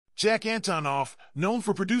Jack Antonoff, known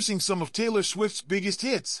for producing some of Taylor Swift's biggest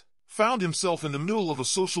hits, found himself in the middle of a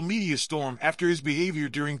social media storm after his behavior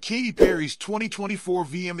during Katy Perry's 2024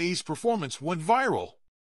 VMAs performance went viral.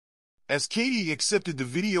 As Katy accepted the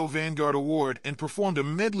Video Vanguard Award and performed a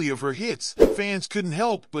medley of her hits, fans couldn't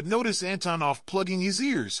help but notice Antonoff plugging his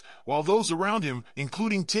ears, while those around him,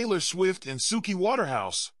 including Taylor Swift and Suki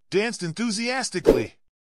Waterhouse, danced enthusiastically.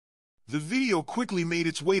 The video quickly made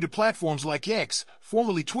its way to platforms like X,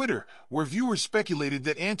 formerly Twitter, where viewers speculated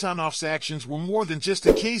that Antonoff's actions were more than just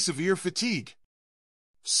a case of ear fatigue.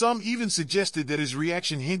 Some even suggested that his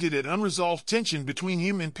reaction hinted at unresolved tension between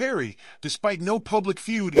him and Perry, despite no public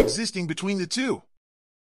feud existing between the two.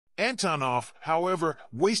 Antonoff, however,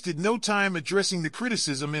 wasted no time addressing the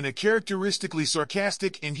criticism in a characteristically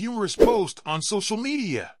sarcastic and humorous post on social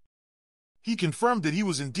media. He confirmed that he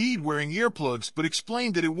was indeed wearing earplugs but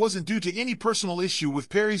explained that it wasn't due to any personal issue with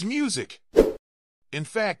Perry's music. In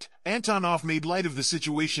fact, Antonoff made light of the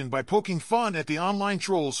situation by poking fun at the online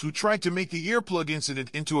trolls who tried to make the earplug incident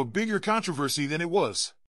into a bigger controversy than it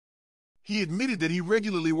was. He admitted that he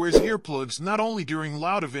regularly wears earplugs not only during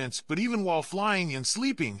loud events but even while flying and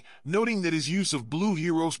sleeping, noting that his use of Blue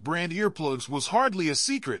Heroes brand earplugs was hardly a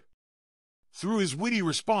secret. Through his witty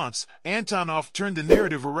response, Antonoff turned the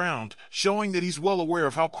narrative around, showing that he's well aware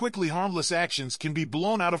of how quickly harmless actions can be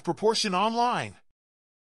blown out of proportion online.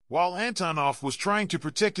 While Antonoff was trying to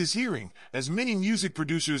protect his hearing, as many music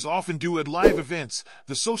producers often do at live events,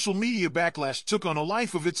 the social media backlash took on a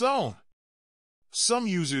life of its own. Some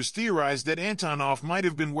users theorized that Antonoff might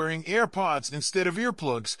have been wearing AirPods instead of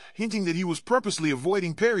earplugs, hinting that he was purposely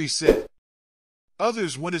avoiding Perry's set.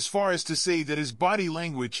 Others went as far as to say that his body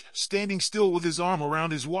language, standing still with his arm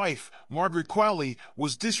around his wife, Margaret Qualley,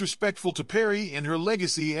 was disrespectful to Perry and her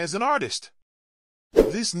legacy as an artist.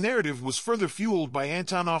 This narrative was further fueled by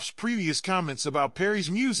Antonoff's previous comments about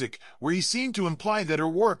Perry's music, where he seemed to imply that her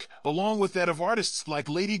work, along with that of artists like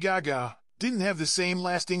Lady Gaga, didn't have the same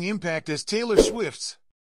lasting impact as Taylor Swift's.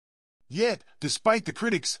 Yet, despite the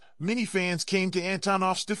critics, many fans came to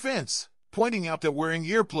Antonoff's defense, pointing out that wearing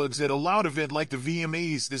earplugs at a loud event like the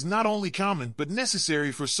VMAs is not only common but necessary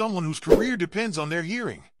for someone whose career depends on their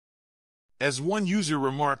hearing. As one user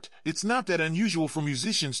remarked, it's not that unusual for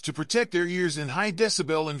musicians to protect their ears in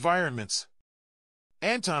high-decibel environments.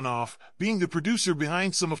 Antonoff, being the producer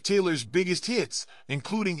behind some of Taylor's biggest hits,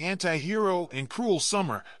 including Anti-Hero and Cruel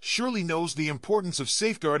Summer, surely knows the importance of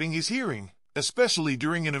safeguarding his hearing, especially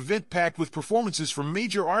during an event packed with performances from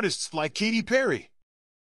major artists like Katy Perry.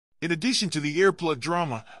 In addition to the earplug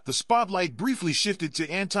drama, the spotlight briefly shifted to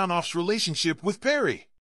Antonoff's relationship with Perry.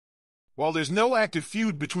 While there's no active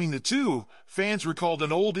feud between the two, fans recalled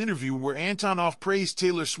an old interview where Antonoff praised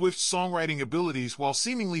Taylor Swift's songwriting abilities while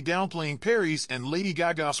seemingly downplaying Perry's and Lady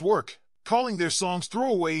Gaga's work, calling their songs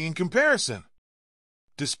throwaway in comparison.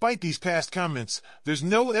 Despite these past comments, there's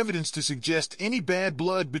no evidence to suggest any bad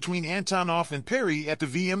blood between Antonoff and Perry at the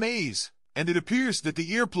VMAs. And it appears that the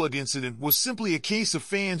earplug incident was simply a case of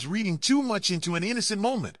fans reading too much into an innocent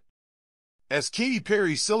moment. As Katy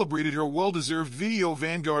Perry celebrated her well-deserved Video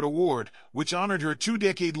Vanguard Award, which honored her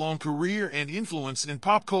 2-decade-long career and influence in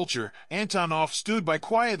pop culture, Antonoff stood by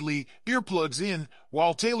quietly, earplugs in,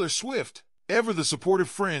 while Taylor Swift, ever the supportive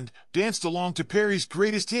friend, danced along to Perry's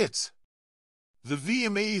greatest hits. The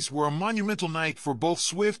VMAs were a monumental night for both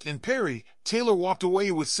Swift and Perry. Taylor walked away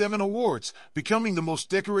with 7 awards, becoming the most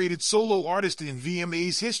decorated solo artist in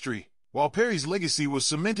VMA's history, while Perry's legacy was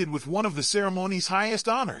cemented with one of the ceremony's highest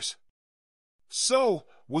honors. So,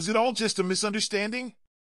 was it all just a misunderstanding?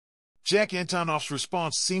 Jack Antonoff's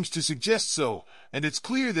response seems to suggest so, and it's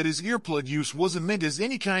clear that his earplug use wasn't meant as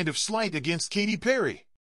any kind of slight against Katy Perry.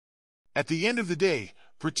 At the end of the day,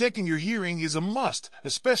 protecting your hearing is a must,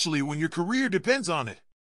 especially when your career depends on it.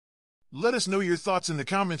 Let us know your thoughts in the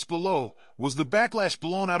comments below. Was the backlash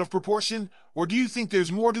blown out of proportion, or do you think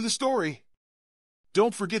there's more to the story?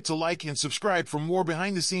 Don't forget to like and subscribe for more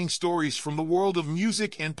behind-the-scenes stories from the world of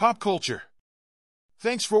music and pop culture.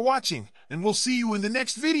 Thanks for watching, and we'll see you in the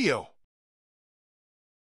next video.